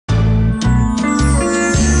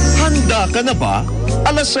Handa ka na ba?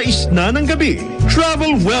 Alas 6 na ng gabi.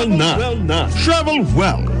 Travel well na. Travel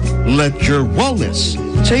well. Let your wellness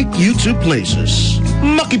take you to places.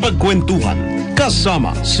 Makipagkwentuhan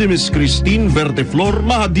kasama si Miss Christine Verdeflor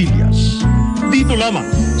Mahadillas. Dito lamang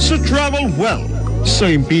sa Travel Well. Sa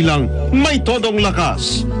impilang may todong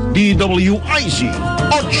lakas. DWIZ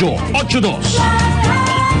 882.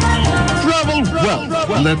 Travel well.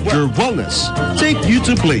 Let your wellness take you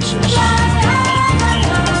to places.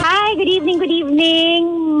 Hi, good evening,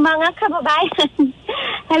 mga kababayan.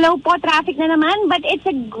 Hello po, traffic na naman, but it's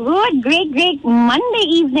a great Monday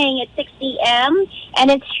evening at 6 p.m. and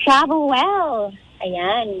it's Travel Well.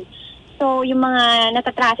 Ayan. So, yung mga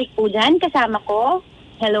natatraffic po dyan, kasama ko.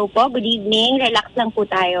 Hello po, good evening. Relax lang po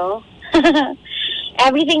tayo.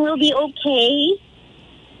 Everything will be okay.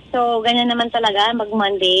 So, ganyan naman talaga,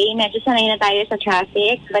 mag-Monday. Medyo sanay na tayo sa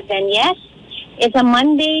traffic. But then, yes, it's a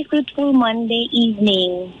Monday, fruitful Monday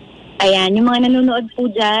evening. Ayan, yung mga nanonood po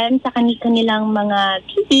dyan sa kanilang mga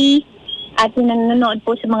TV at yung nanonood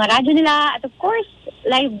po sa mga radyo nila. At of course,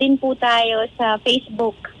 live din po tayo sa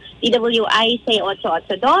Facebook, DWIZ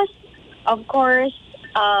 882. Of course,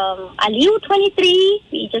 Aliw 23,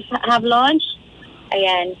 we just have launched.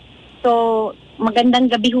 Ayan. So, magandang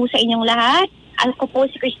gabi ho sa inyong lahat. Ako po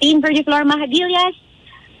si Christine Verdeflor Mahadillas,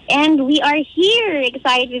 and we are here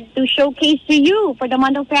excited to showcase to you for the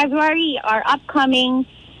month of February our upcoming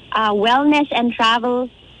wellness and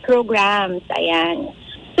travel programs. Ayan.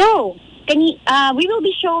 So, we will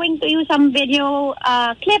be showing to you some video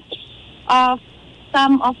clips of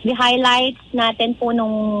some of the highlights natin po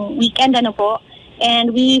nung weekend, ano po.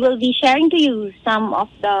 And we will be sharing to you some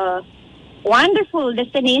of the wonderful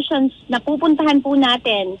destinations na pupuntahan po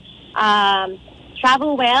natin.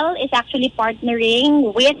 Travel Well is actually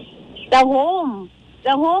partnering with the home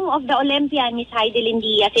of the Olympian, Miss Heidelin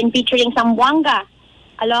Diaz, in featuring Zamboanga,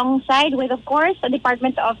 alongside with, of course, the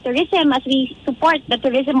Department of Tourism as we support the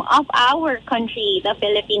tourism of our country, the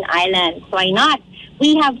Philippine Islands. Why not?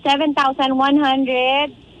 We have 7,107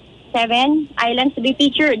 islands to be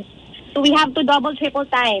featured. So we have to double, triple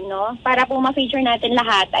time, no? Para po ma-feature natin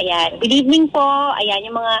lahat. Ayan. Good evening po. Ayan,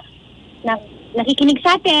 yung mga nakikinig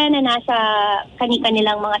sa atin na nasa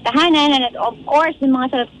kanilang mga tahanan. And of course, yung mga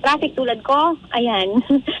sa traffic tulad ko. Ayan.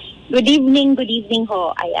 Good evening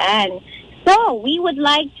ho. Ayan. So, we would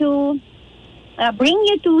like to bring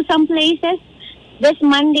you to some places this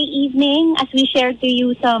Monday evening as we share to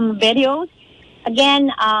you some videos.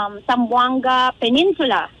 Again, Zamboanga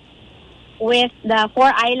Peninsula with the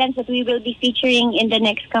 4 islands that we will be featuring in the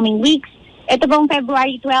next coming weeks. Ito pong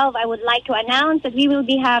February 12, I would like to announce that we will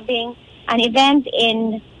be having an event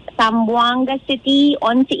in Zamboanga City,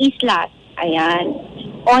 Once Islas. Ayan.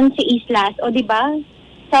 Once Islas. O, diba?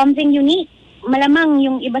 Something unique. Malamang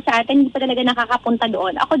yung iba sa atin hindi pa talaga nakakapunta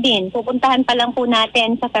doon. Ako din, pupuntahan pa lang po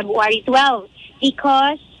natin sa February 12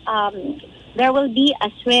 because there will be a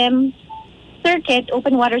swim circuit,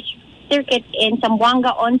 open water circuit in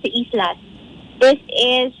Zamboanga, Once Islas. This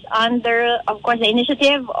is under, of course, the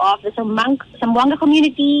initiative of the Zamboanga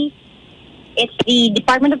community. It's the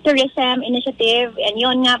Department of Tourism initiative, and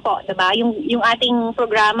yun nga po, diba? Yung ating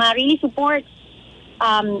programa really supports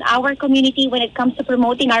our community when it comes to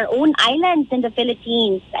promoting our own islands in the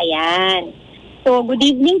Philippines. Ayan. So, good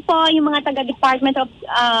evening po yung mga taga-Department of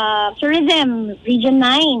Tourism, Region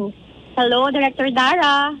 9. Hello, Director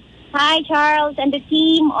Dara. Hi, Charles, and the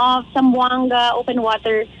team of Zamboanga Open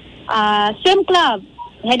Water Swim Club,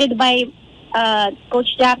 headed by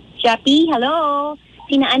Coach Jappy. Hello.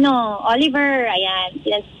 Sina Oliver, ayan,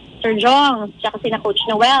 sina Sir Jong, tsaka sina Coach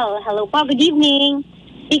Noel. Hello po, good evening.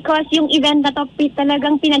 Because yung event na to,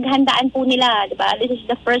 talagang pinaghandaan po nila, diba? This is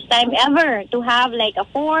the first time ever to have like a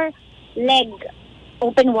 4-leg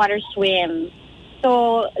open water swim.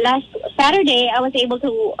 So, last Saturday, I was able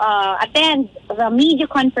to attend the media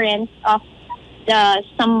conference of the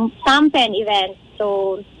Sampen event.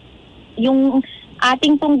 So, yung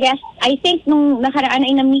ating pong guest, I think nung nakaraan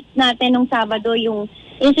ay na-meet natin nung Sabado yung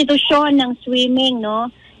institusyon ng swimming, no?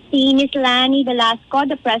 Si Miss Lani Velasco,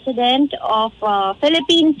 the president of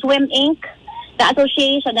Philippine Swim Inc.,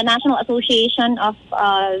 the National Association of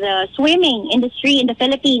the Swimming Industry in the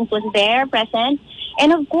Philippines, was there present.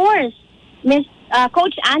 And of course, Miss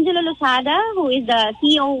Coach Angelo Losada, who is the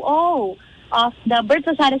COO of the Bert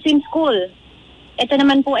Losada Swim School. Ito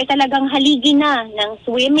naman po ay talagang haligi na ng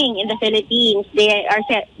swimming in the Philippines. They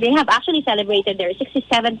have actually celebrated their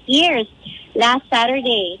 67th years last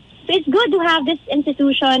Saturday. So it's good to have this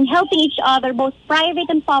institution helping each other, both private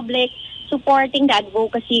and public, supporting the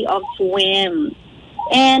advocacy of swim.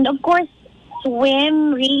 And of course,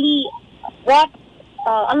 swim really brought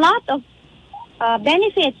a lot of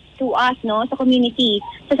benefits to us, no, sa community.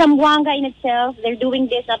 Sa Zamboanga in itself, they're doing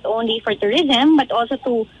this not only for tourism, but also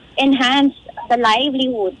to enhance the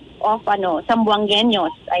livelihood of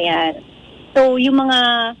Zamboangueños. Ayan. So, yung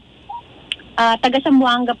mga taga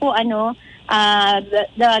Zamboanga po, the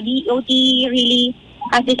DOT really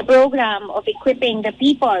has this program of equipping the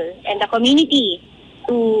people and the community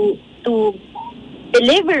to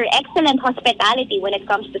deliver excellent hospitality when it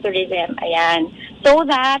comes to tourism. Ayan. So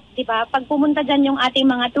that, di ba, pag pumunta dyan yung ating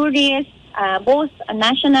mga tourists, both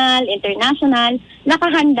national, international,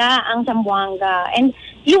 nakahanda ang Zamboanga. And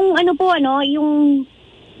yung yung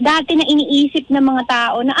dati na iniisip ng mga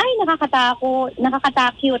tao na ay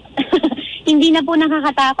nakakatakot. Hindi na po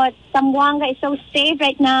nakakatakot. Zamboanga is so safe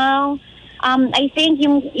right now. I think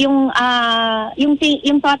yung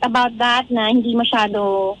thought about that na hindi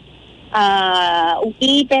masyado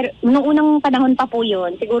okay, pero noong unang panahon pa po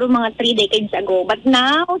yun, siguro mga 3 decades ago. But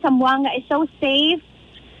now, Zamboanga is so safe.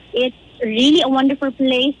 It's really a wonderful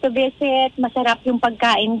place to visit. Masarap yung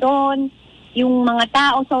pagkain doon. Yung mga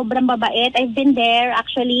tao, sobrang babait. I've been there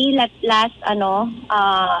actually last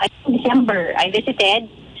December. I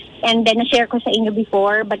visited. And then, na-share ko sa inyo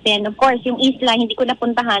before. But then, of course, yung isla, hindi ko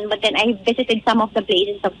napuntahan. But then, I visited some of the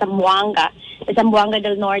places of Zamboanga. The Zamboanga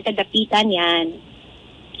del Norte, Dapitan, yan.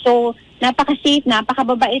 So, napaka-safe,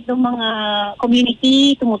 napaka-babait ng mga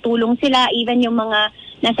community. Tumutulong sila. Even yung mga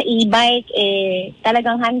nasa e-bike,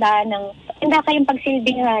 talagang handa kayong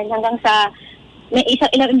pagsilbihan hanggang sa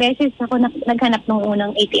ilang beses ako naghanap ng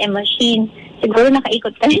unang ATM machine. Siguro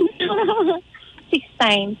nakaikot ka rin 6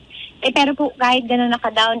 times. Pero po, kahit gano'n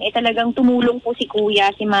naka-down, talagang tumulong po si Kuya,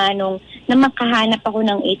 si Manong, na makahanap ako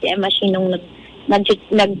ng ATM machine nung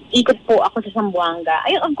nag-ikot po ako sa Zamboanga.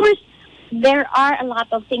 Of course, there are a lot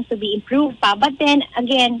of things to be improved pa. But then,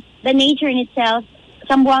 again, the nature in itself,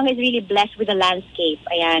 Zamboanga is really blessed with the landscape.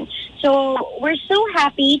 Ayan. So, we're so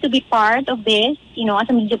happy to be part of this, as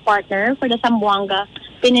a media partner for the Zamboanga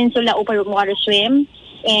Peninsula Open Water Swim.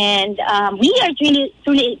 And we are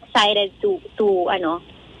truly excited to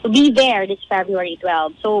be there this February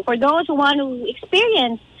 12. So, for those who want to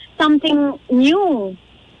experience something new,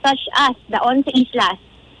 such as the Once Islas,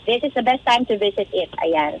 this is the best time to visit it.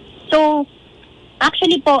 Ayan. So,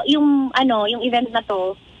 actually po, yung event na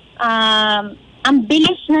to, ang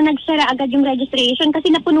bilis na nagsara agad yung registration kasi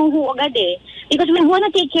napuno ho agad Because we want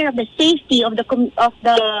to take care of the safety of the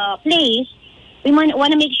place. We want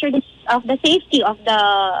to make sure of the safety of the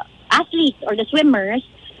athletes or the swimmers.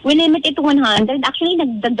 We limit it to 100. Actually,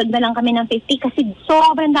 nagdagdag na lang kami ng 50 kasi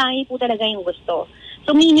sobrang dami po talaga yung gusto.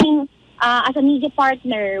 So, meaning, as a media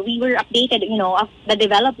partner, we were updated, of the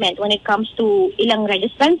development when it comes to ilang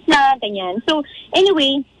registrants na, ganyan. So,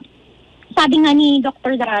 anyway, sabi nga ni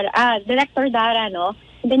Director Dara,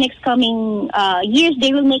 in the next coming years, they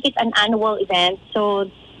will make it an annual event. So,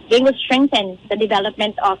 they will strengthen the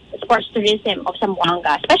development of sports tourism of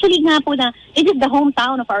Zamboanga. Especially nga po na, this is the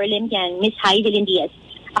hometown of our Olympian, Miss Heidi Diaz.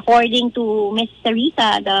 According to Miss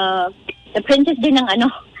Sarita, the princess din ng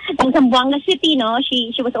Zamboanga City,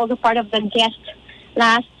 she was also part of the guest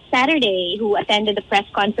last Saturday who attended the press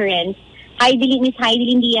conference. Miss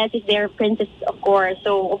Heidi Diaz is their princess, of course.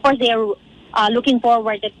 So, of course, they are looking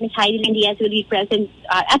forward that Miss Heidi Diaz will be present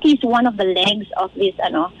at least one of the legs of this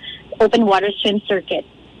open water swim circuit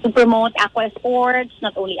to promote aqua sports,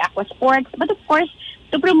 not only aqua sports, but of course,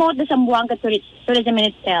 to promote the Zamboanga tourism in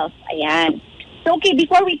itself. Ayan. So, okay,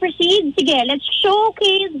 before we proceed, sige, let's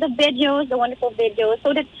showcase the videos, the wonderful videos, so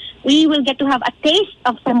that we will get to have a taste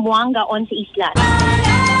of Zamboanga on sa Islas.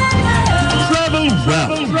 Travel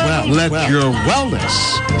well. Let your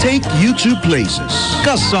wellness take you to places.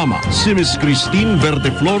 Kasama si Miss Christine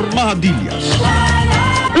Verdeflor Mahadillas.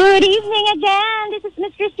 Good evening again. This is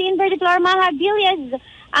Miss Christine Verdeflor Mahadillas,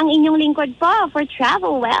 ang inyong lingkod po for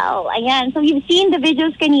Travel Well. Ayan, so you've seen the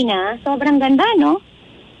videos kanina. Sobrang ganda, no?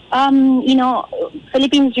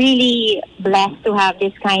 Philippines really blessed to have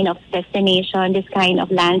this kind of destination, this kind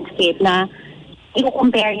of landscape na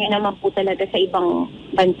i-compare niya naman po talaga sa ibang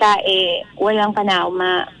bansa, walang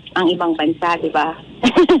kanauma ang ibang bansa, di ba?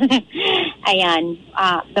 Ayan,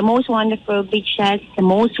 the most wonderful beaches, the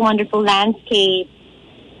most wonderful landscape,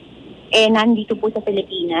 nandito po sa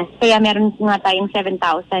Pilipinas. Kaya meron nga tayong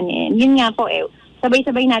 7,000. Yun nga po,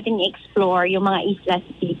 sabay-sabay natin i-explore yung mga isla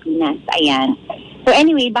sa Pilipinas. Ayan. So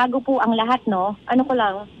anyway, bago po ang lahat,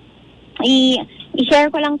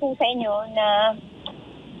 i-share ko lang po sa inyo na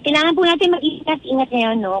kailangan po natin mag-ingat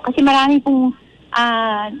ngayon, kasi marami pong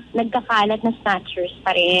nagkakalat na snatchers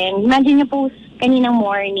pa rin. Imagine nyo po, kaninang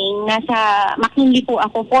morning, nasa McKinley po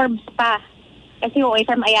ako, Forbes pa. Kasi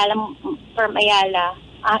from Ayala,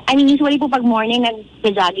 usually po pag morning,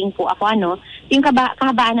 nag-jogging po ako, yung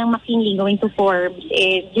kahabaan ng McKinley going to Forbes,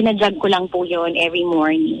 ginajog ko lang po yon every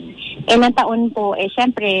morning. Ng taon po,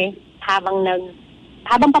 syempre,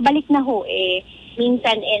 habang pabalik na ho,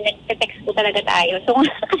 minsan, nagte-text po talaga tayo. So,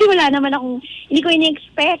 kasi wala naman hindi ko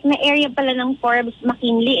ini-expect na area pala ng Forbes,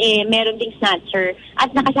 McKinley, meron ding snatcher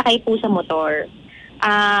at nakasakay po sa motor.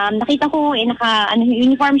 Nakita ko,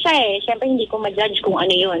 uniform siya Siyempre, hindi ko ma-judge kung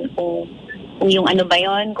ano yun, kung yung ano ba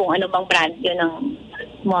yun, kung ano bang brand yun ng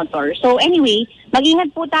motor. So anyway,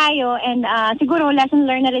 mag-ingat po tayo and siguro lesson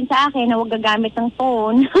learned na rin sa akin na huwag gagamit ng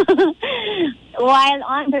phone while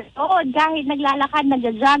on the road. Kahit naglalakad,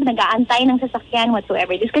 nag-jog, nag-aantay ng sasakyan,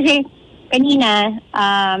 whatsoever. Kasi kanina,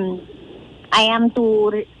 I am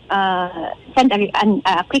to send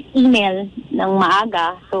a quick email ng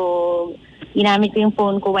maaga. So, ginamit ko yung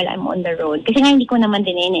phone ko while I'm on the road. Kasi nga hindi ko naman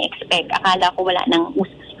din expect. Akala ko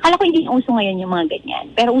hindi uso ngayon yung mga ganyan.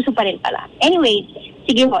 Pero uso pa rin pala. Anyway,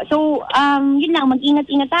 sige po. So, yun lang.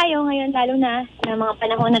 Mag-ingat-ingat tayo ngayon, lalo na mga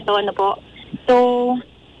panahon na to, po. So,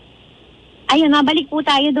 ayun, mabalik po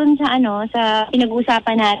tayo dun sa sa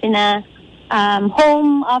pinag-uusapan natin na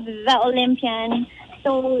home of the Olympian.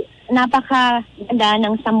 So, napakaganda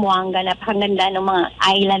ng Zamboanga, napakaganda ng mga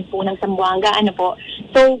island po ng Zamboanga, po.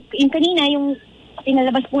 So, yung kanina, yung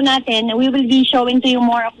pinalabas po natin, we will be showing to you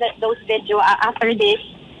more of those video after this.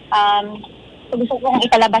 So gusto kong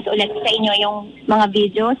ipalabas ulit sa inyo yung mga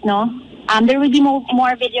videos, no? There will be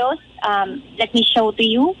more videos. Let me show to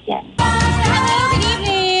you. Yes. Hello, good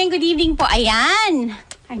evening. Good evening po. Ayan.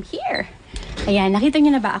 I'm here. Ayan, nakita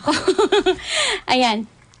niyo na ba ako? Ayan.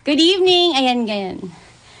 Good evening. Ayan, ganyan.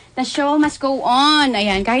 The show must go on.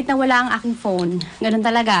 Ayan, kahit na wala ang aking phone. Ganun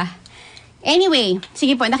talaga. Anyway,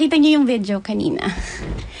 sige po, nakita niyo yung video kanina.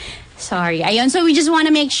 Sorry. Ayun, so we just want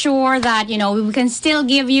to make sure that, we can still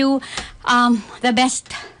give you the best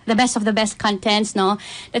of the best contents, no?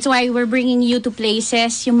 That's why we're bringing you to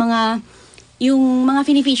places. Yung mga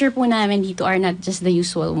fini-feature po namin dito are not just the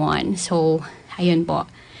usual one. So, ayun po.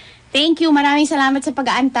 Thank you. Maraming salamat sa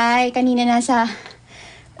pag-aantay. Kanina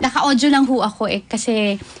naka-audio lang ho ako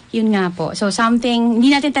kasi yun nga po. So something, hindi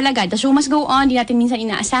natin talaga, the show must go on, hindi natin minsan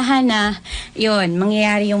inaasahan na yun,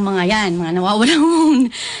 mangyayari yung mga nawawalang.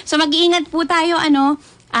 So mag-iingat po tayo,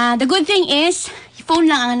 the good thing is, phone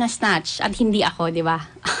lang ang na-snatch at hindi ako, di ba?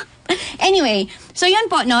 Anyway, so yun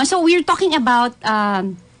po, no? So we're talking about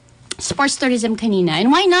sports tourism kanina. And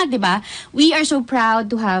why not, diba? We are so proud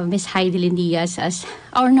to have Miss Heidelin Diaz as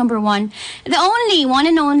our number one, the one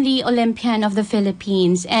and only Olympian of the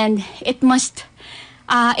Philippines. And it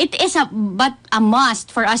is a must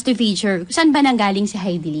for us to feature. Saan ba nanggaling si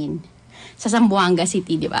Heidelin? Sa Zamboanga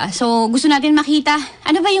City, diba? So, gusto natin makita,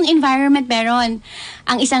 ano ba yung environment meron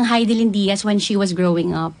ang isang Heidelin Diaz when she was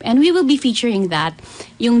growing up. And we will be featuring that.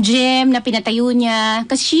 Yung gym na pinatayo niya,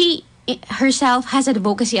 kasi she herself has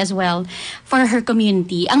advocacy as well for her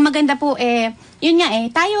community. Ang maganda po yun nga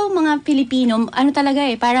tayo mga Pilipino, talaga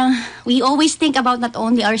parang we always think about not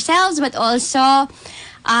only ourselves but also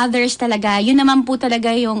others talaga. Yun naman po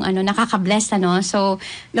talaga yung nakaka-bless, So,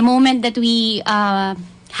 the moment that we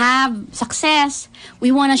have success,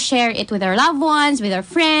 we want to share it with our loved ones, with our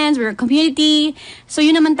friends, with our community. So,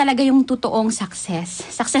 yun naman talaga yung totoong success.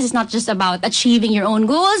 Success is not just about achieving your own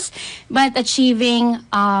goals, but achieving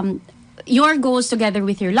your goals together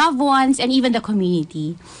with your loved ones and even the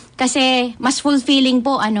community. Kasi mas fulfilling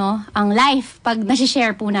po ang life pag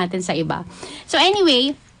nasi-share po natin sa iba. So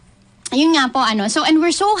anyway, yun nga po So and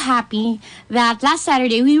we're so happy that last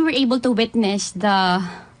Saturday we were able to witness the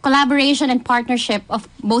collaboration and partnership of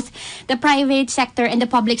both the private sector and the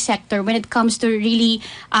public sector when it comes to really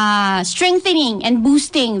strengthening and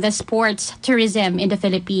boosting the sports tourism in the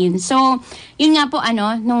Philippines. So yun nga po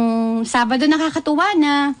nung Sabado nakakatuwa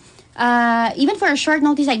na even for a short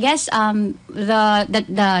notice, I guess,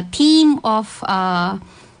 the team of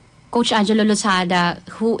Coach Angelo Lozada,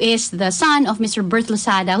 who is the son of Mr. Bert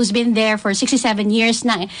Lozada, who's been there for 67 years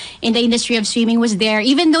na in the industry of swimming, was there.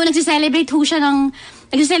 Even though nagse-celebrate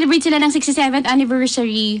sila ng 67th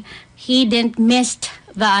anniversary, he didn't miss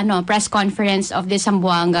the press conference of the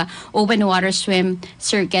Zamboanga Open Water Swim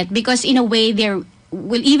Circuit because in a way they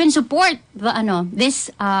will even support the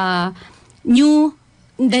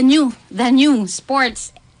new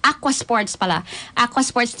sports, aqua sports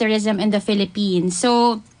tourism in the Philippines.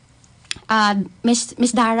 So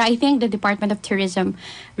Miss Dara, I think the Department of Tourism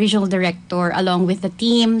Regional Director along with the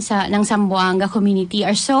team ng Zamboanga community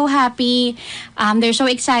are so happy. They're so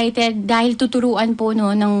excited dahil tuturuan po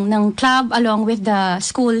ng club along with the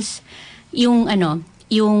schools yung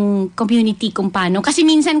community kung paano. Kasi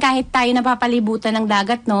minsan kahit tayo napapalibutan ng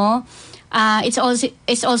dagat,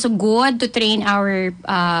 It's also good to train our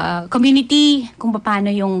community kung paano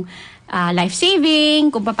yung life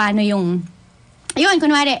saving, kung paano yung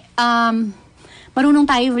kunwari marunong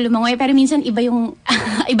tayo lumangoy pero minsan iba yung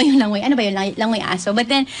iba yung langoy. Ano ba yun? Langoy aso.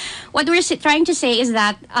 But then what we're trying to say is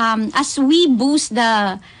that as we boost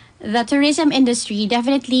the tourism industry,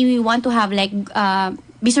 definitely we want to have like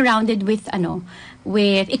be surrounded with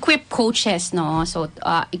equipped coaches, no? So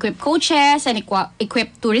equipped coaches and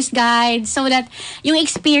equipped tourist guides so that yung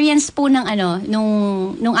experience po ng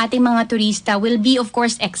nung ating mga turista will be of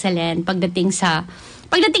course excellent pagdating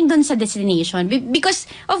dun sa destination. Because,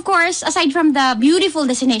 of course, aside from the beautiful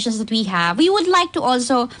destinations that we have, we would like to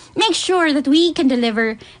also make sure that we can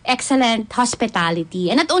deliver excellent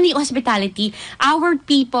hospitality. And not only hospitality, our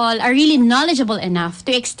people are really knowledgeable enough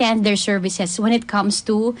to extend their services when it comes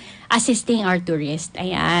to assisting our tourists.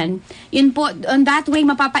 Ayan. Yun po, on that way,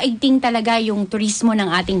 mapapaigting talaga yung turismo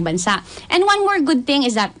ng ating bansa. And one more good thing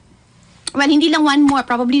is that well, hindi lang one more.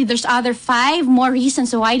 Probably there's other 5 more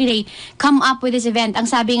reasons why did they come up with this event. Ang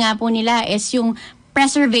sabi nga po nila is yung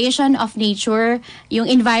preservation of nature, yung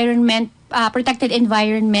environment, protected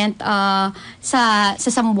environment sa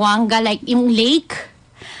Zamboanga, like yung lake.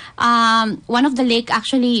 One of the lake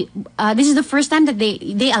actually, this is the first time that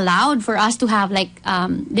they allowed for us to have like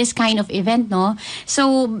this kind of event, no?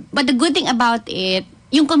 So, but the good thing about it,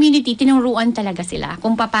 yung community, tinuruan talaga sila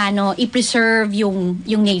kung paano i-preserve yung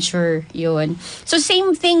nature, yun. So,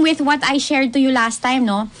 same thing with what I shared to you last time,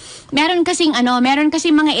 no? Meron kasing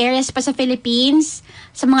mga areas pa sa Philippines,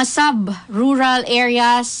 sa mga sub-rural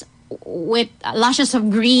areas with luscious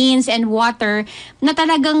of greens and water, na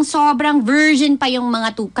talagang sobrang virgin pa yung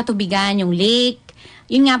mga katubigan, yung lake,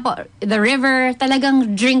 yun nga po, the river,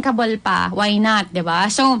 talagang drinkable pa. Why not,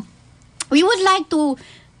 diba? So, we would like to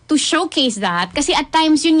showcase that. Kasi at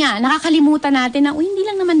times, yun nga, nakakalimutan natin na, hindi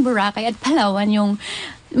lang naman Boracay at Palawan yung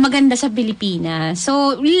maganda sa Pilipinas.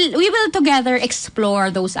 So, we will together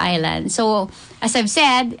explore those islands. So, as I've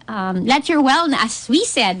said, let your wellness, as we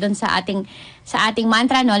said dun sa ating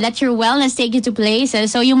mantra, no, let your wellness take you to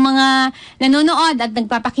places. So, yung mga nanonood at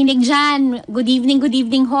nagpapakinig dyan, good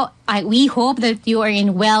evening ho. We hope that you are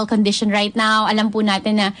in well condition right now. Alam po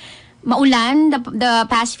natin na maulan the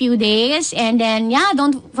past few days, and then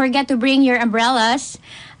don't forget to bring your umbrellas.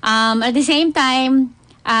 At the same time,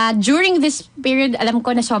 during this period, alam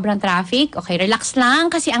ko na sobrang traffic. Okay, relax lang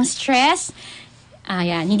kasi ang stress,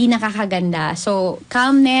 hindi nakakaganda. So,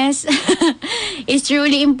 calmness is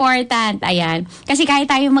truly important. Ayan, kasi kahit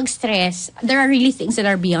tayo mag-stress, there are really things that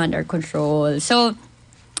are beyond our control. So,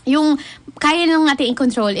 yung kaya lang natin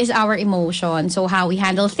i-control is our emotion. So, how we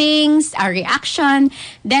handle things, our reaction,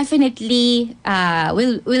 definitely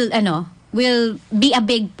will be a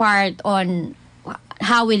big part on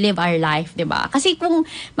how we live our life, diba? Kasi kung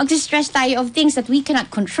mag-stress tayo of things that we cannot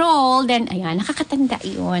control, then, nakakatanda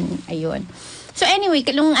yun. Ayun. So, anyway,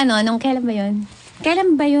 nung kailan ba yun?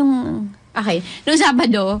 Okay, nung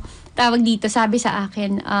Sabado, tawag dito, sabi sa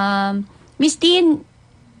akin, Miss Tin,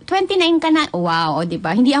 29 ka na. Wow, di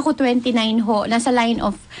ba? Hindi ako 29 ho. Nasa line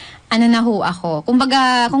of na ho ako.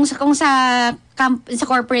 Kumbaga, kung sa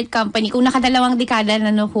corporate company, kung nakadalawang dekada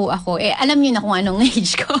na ho ako, alam niyo na kung anong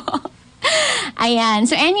age ko. Ayan.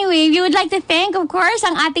 So anyway, we would like to thank, of course,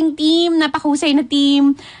 ang ating team, napakahusay na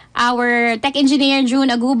team, our tech engineer,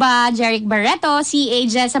 June Aguba, Jeric Barreto, CA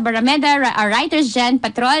Jessa Barameda, our writers, Jen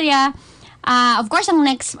Patrolia. Of course, ang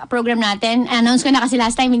next program natin, announce ko na kasi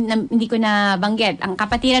last time, hindi ko na banggit. Ang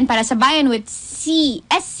Kapatiran para sa Bayan with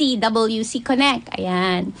SCWC Connect.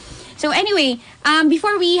 Ayan. So anyway,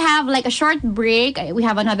 before we have like a short break, we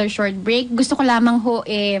have another short break, gusto ko lamang ho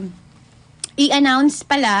i-announce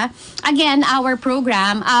pala, again, our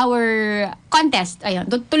program, our contest. Ayun,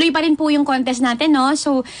 tuloy pa rin po yung contest natin, no?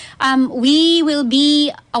 So, we will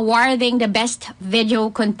be awarding the best video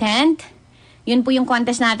content. Yun po yung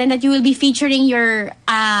contest natin, that you will be featuring your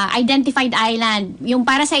identified island. Yung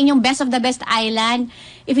para sa inyong best of the best island,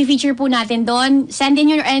 i-feature po natin doon. Send in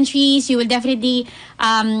your entries. You will definitely,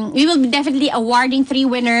 we will be definitely awarding 3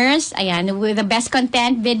 winners. Ayan, with the best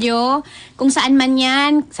content video. Kung saan man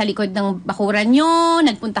yan, sa likod ng bakuran nyo,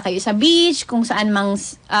 nagpunta kayo sa beach, kung saan mang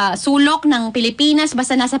sulok ng Pilipinas,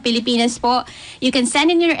 basta nasa Pilipinas po, you can send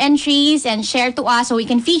in your entries and share to us so we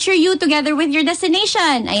can feature you together with your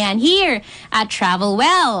destination. Ayan, here at Travel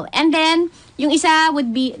Well. And then, yung isa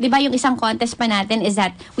would be, di ba yung isang contest pa natin is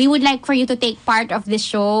that we would like for you to take part of this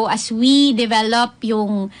show as we develop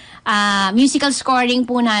yung musical scoring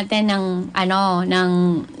po natin ng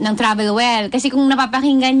Travel Well. Kasi kung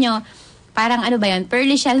napapakinggan nyo, parang ano ba yun?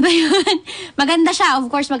 Pearly shell ba yun? Maganda siya, of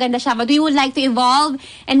course maganda siya. But we would like to evolve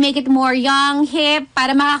and make it more young, hip,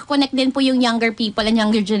 para makakonect din po yung younger people and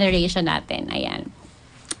younger generation natin. Ayan.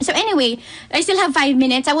 So anyway, I still have 5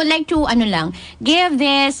 minutes. I would like to, give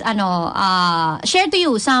this, share to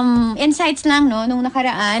you some insights lang, no, nung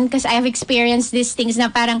nakaraan. Because I have experienced these things na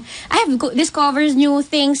parang, I have discovered new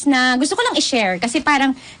things na gusto ko lang i-share. Kasi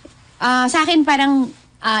parang, sa akin parang,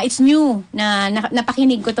 it's new na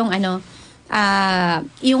napakinig ko tong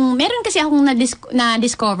yung meron kasi akong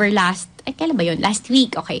na-discover kailan ba yun? Last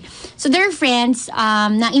week, okay. So there are friends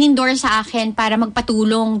na in-endorse sa akin para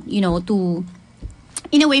magpatulong, to,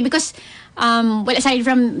 in a way, because, aside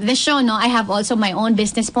from the show, no, I have also my own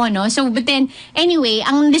business po, no. So, but then, anyway,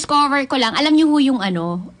 ang discover ko lang, alam niyo ho yung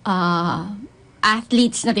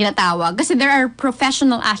athletes na tinatawag. Kasi there are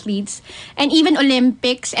professional athletes and even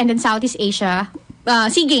Olympics and then Southeast Asia,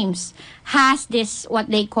 SEA Games has this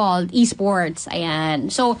what they call esports.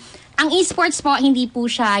 Ayan. So, ang esports po, hindi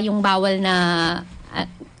po siya yung bawal na,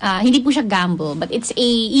 hindi po siya gamble. But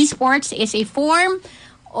esports is a form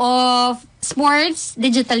of sports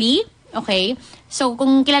digitally. Okay? So,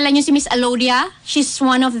 kung kilala niyo si Miss Alodia, she's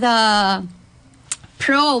one of the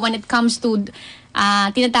pro when it comes to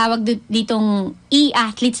tinatawag ditong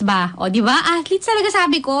e-athletes ba? O, di ba? Athletes talaga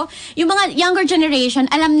sabi ko. Yung mga younger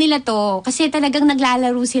generation, alam nila to. Kasi talagang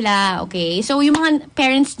naglalaro sila. Okay? So, yung mga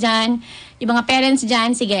parents dyan,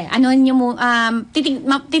 sige,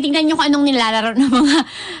 titignan nyo kung anong nilalaro ng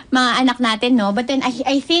mga anak natin, no? But then,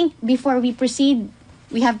 I think, before we proceed,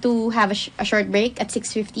 we have to have a short break at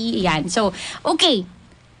 6:50. Yan. So, okay.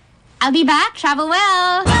 I'll be back. Travel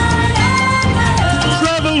well!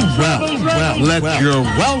 Travel well. Let your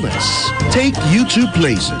wellness take you to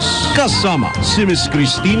places. Kasama si Miss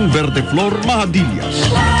Christine Verteflor Mahadillas.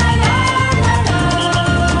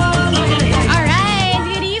 Alright,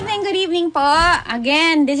 good evening po.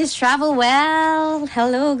 Again, this is Travel Well.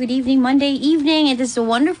 Hello, good evening, Monday evening. It is a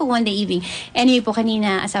wonderful Monday evening. Anyway po,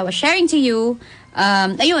 kanina, as I was sharing to you,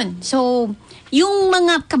 ayun, so, yung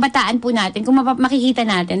mga kabataan po natin, kung makikita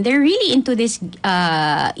natin, they're really into this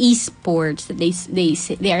esports that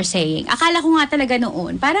they are saying. Akala ko nga talaga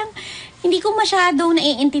noon, parang hindi ko masyadong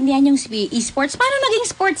naiintindihan yung esports. Paano naging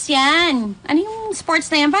sports yan? Ano yung sports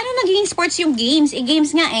na yan? Paano naging sports yung games?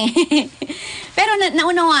 Games nga eh. Pero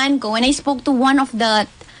naunawaan ko, when I spoke to one of the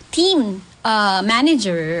team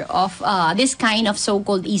manager of this kind of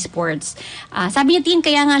so-called esports, sabi niya,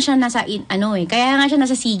 kaya nga siya nasa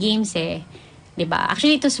SEA Games eh. Diba?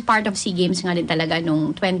 Actually, it was part of SEA Games nga din talaga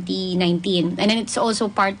nung 2019. And then it's also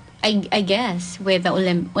part, I guess, with the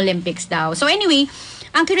Olympics daw. So anyway,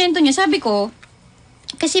 ang kurento niya, sabi ko,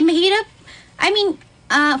 kasi mahirap,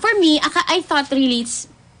 for me, I thought really it's,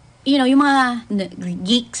 yung mga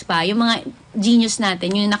geeks pa, yung mga genius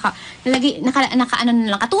natin, yung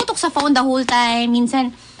nakatutok sa phone the whole time,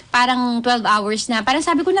 minsan, parang 12 hours na. Parang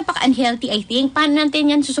sabi ko, napaka-unhealthy, I think. Paano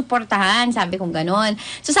natin yan susuportahan? Sabi ko gano'n.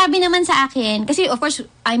 So, sabi naman sa akin, kasi of course,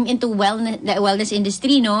 I'm into the wellness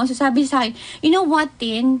industry, no? So, sabi sa akin, you know what,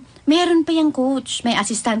 Tin? Meron pa yung coach. May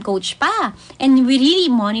assistant coach pa. And we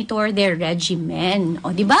really monitor their regimen.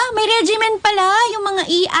 O, di ba? May regimen pala yung mga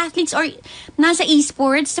e-athletes or nasa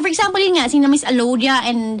esports. So, for example, yun nga, si Miss Alodia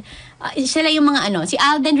and sila yung mga si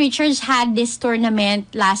Alden Richards had this tournament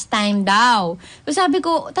last time daw. So sabi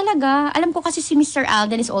ko, talaga, alam ko kasi si Mr.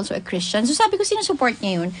 Alden is also a Christian. So sabi ko, sinusupport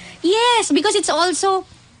niya yun? Yes, because it's also,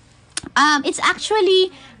 it's actually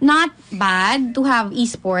not bad to have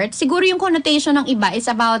esports. Siguro yung connotation ng iba is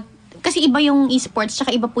about, kasi iba yung esports, tsaka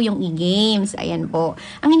iba po yung e-games. Ayan po.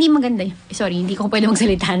 Ang hindi maganda, sorry, hindi ko pwede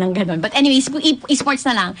magsalita ng ganun. But anyways, esports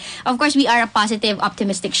na lang. Of course, we are a positive,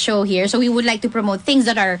 optimistic show here. So we would like to promote things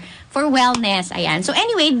that are for wellness. Ayan. So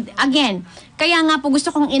anyway, again, kaya nga po gusto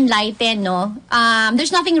kong enlighten, no? There's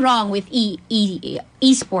nothing wrong with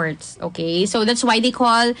esports. Okay? So that's why they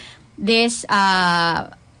call this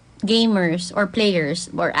gamers or players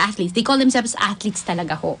or athletes. They call themselves athletes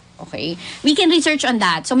talaga ho. Okay? We can research on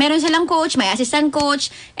that. So, meron silang coach, may assistant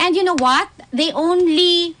coach, and you know what? They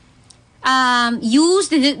only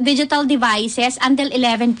use the digital devices until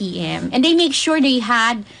 11 p.m. And they make sure they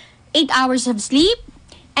had 8 hours of sleep.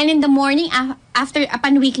 And in the morning,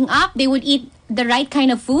 upon waking up, they would eat the right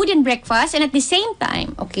kind of food and breakfast. And at the same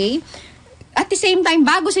time, okay? At the same time,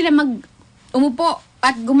 bago sila umupo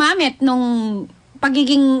at gumamit nung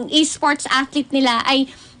pagiging esports athlete nila, ay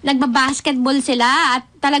nagbabasketball sila at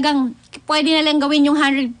talagang pwede na lang gawin yung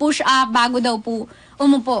 100 push-up bago daw po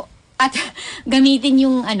umupo at gamitin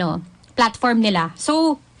yung platform nila.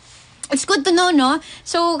 So, It's good to know, no?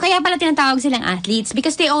 So, kaya pala tinatawag silang athletes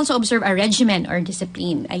because they also observe a regimen or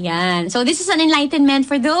discipline. Ayan. So, this is an enlightenment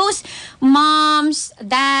for those moms,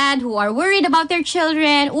 dad, who are worried about their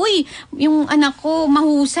children. Uy, yung anak ko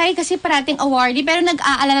mahusay kasi parating awardee, pero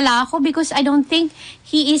nag-aalala ako because I don't think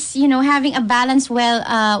he is, having a balanced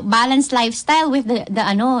lifestyle with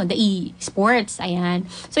the e-sports. Ayan.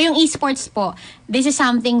 So, yung e-sports po, this is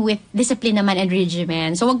something with discipline naman and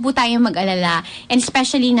regimen. So, wag po tayong mag-alala. And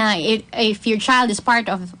especially na if your child is part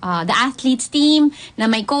of the athletes team,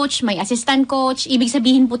 na may coach, may assistant coach, ibig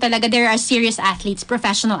sabihin po talaga there are serious athletes,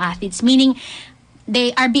 professional athletes, meaning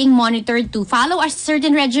they are being monitored to follow a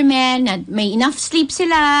certain regimen, na may enough sleep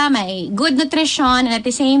sila, may good nutrition, and at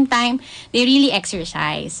the same time, they really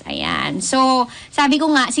exercise. Ayan. So, sabi ko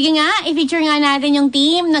nga, sige nga, i-feature nga natin yung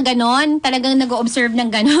team na ganon, talagang nag-o-observe ng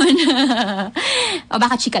ganon. O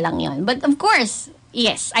baka chika lang yon. But of course,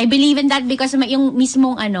 yes, I believe in that because yung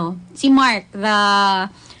mismong si Mark,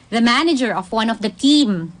 the manager of one of the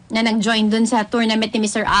team na nag-join dun sa tournament ni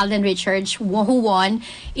Mr. Alden Richards who won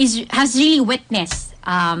has really witnessed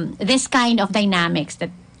this kind of dynamics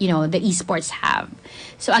that the esports have.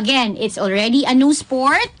 So again, it's already a new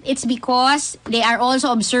sport. It's because they are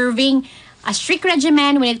also observing a strict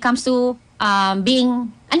regimen when it comes to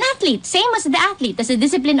being an athlete. Same as the athlete. That's the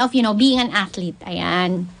discipline of being an athlete.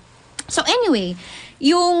 Ayan. So anyway,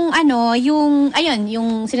 yung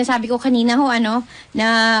sinasabi ko kanina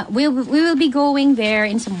na we will be going there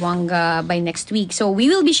in Zamboanga by next week. So we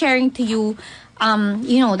will be sharing to you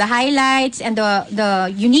the highlights and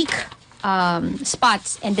the unique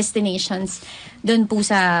spots and destinations doon po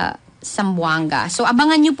sa Zamboanga. So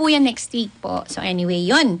abangan nyo po yan next week po. So anyway,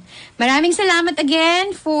 yun. Maraming salamat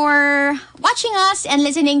again for watching us and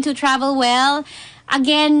listening to Travel Well.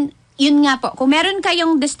 Again, yun nga po, kung meron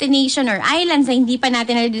kayong destination or islands na hindi pa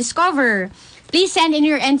natin na-discover, please send in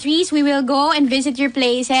your entries. We will go and visit your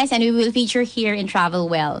places and we will feature here in Travel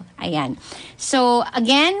Well. Ayan. So,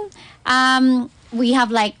 again, we have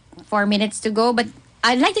like 4 minutes to go, but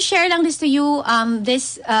I'd like to share lang this to you,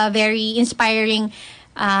 this very inspiring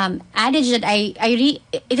adage that it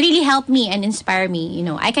really helped me and inspired me.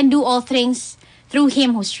 I can do all things through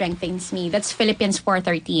Him who strengthens me. That's Philippians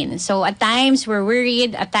 4:13. So at times we're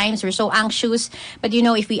worried, at times we're so anxious, but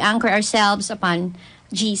if we anchor ourselves upon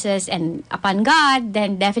Jesus and upon God,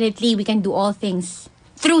 then definitely we can do all things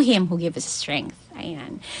through Him who gives us strength.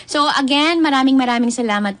 Ayan. So again, maraming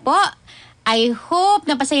salamat po. I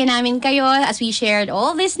hope napasaya namin kayo as we shared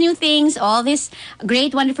all these new things, all these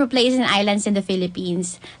great, wonderful places and islands in the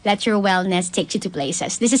Philippines. Let your wellness take you to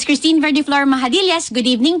places. This is Christine Verdiflor Mahadillas. Good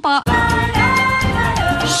evening po.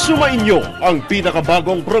 Sumainyo ang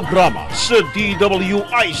pinakabagong programa sa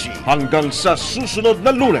DWIZ hanggang sa susunod na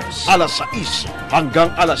Lunes, alas 6 hanggang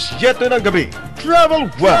alas 7 ng gabi. Travel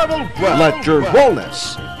well. Let your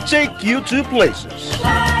wellness take you to places.